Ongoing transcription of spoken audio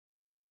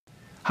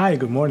Hi,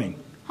 good morning.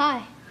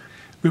 Hi.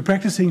 We're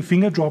practicing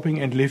finger dropping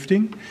and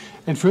lifting.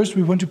 And first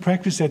we want to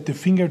practice that the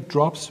finger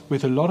drops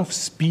with a lot of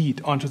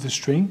speed onto the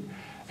string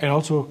and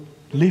also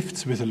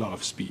lifts with a lot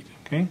of speed.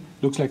 Okay?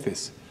 Looks like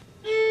this.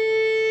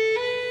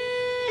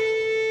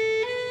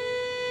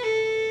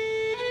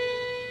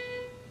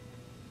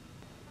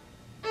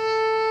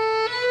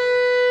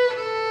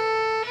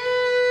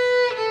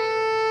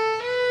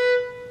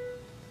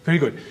 Very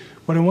good.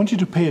 What I want you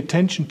to pay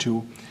attention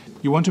to,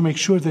 you want to make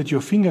sure that your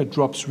finger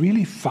drops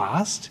really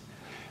fast,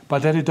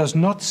 but that it does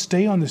not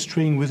stay on the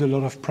string with a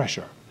lot of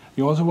pressure.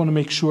 You also want to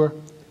make sure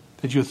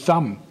that your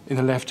thumb in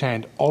the left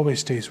hand always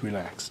stays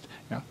relaxed.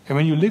 Yeah? And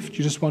when you lift,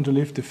 you just want to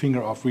lift the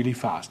finger off really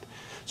fast.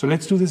 So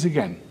let's do this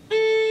again.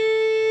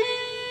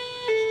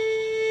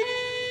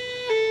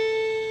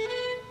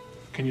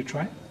 Can you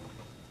try?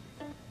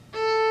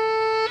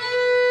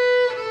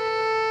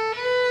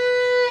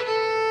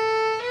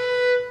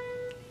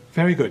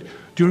 Very good.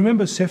 Do you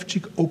remember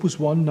Sevcik Opus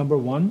 1, number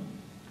 1?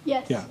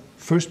 Yes. Yeah.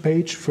 First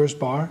page, first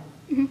bar?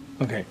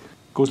 Mm-hmm. Okay.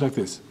 Goes like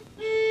this.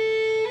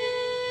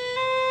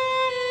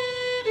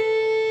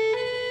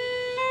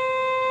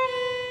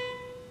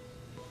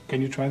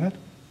 Can you try that?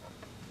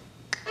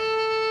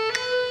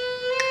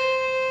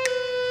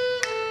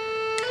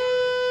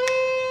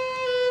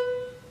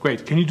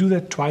 Great. Can you do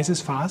that twice as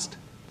fast?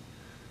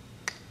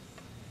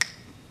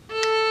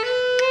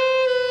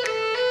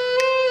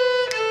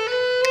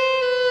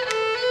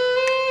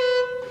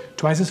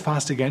 Twice as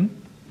fast again.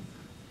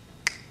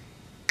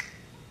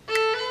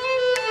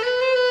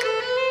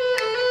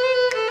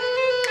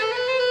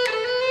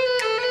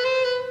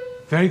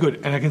 Very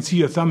good. And I can see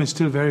your thumb is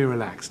still very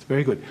relaxed.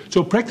 Very good.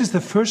 So practice the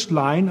first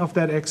line of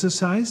that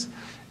exercise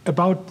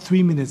about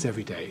 3 minutes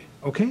every day.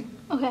 Okay?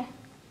 Okay.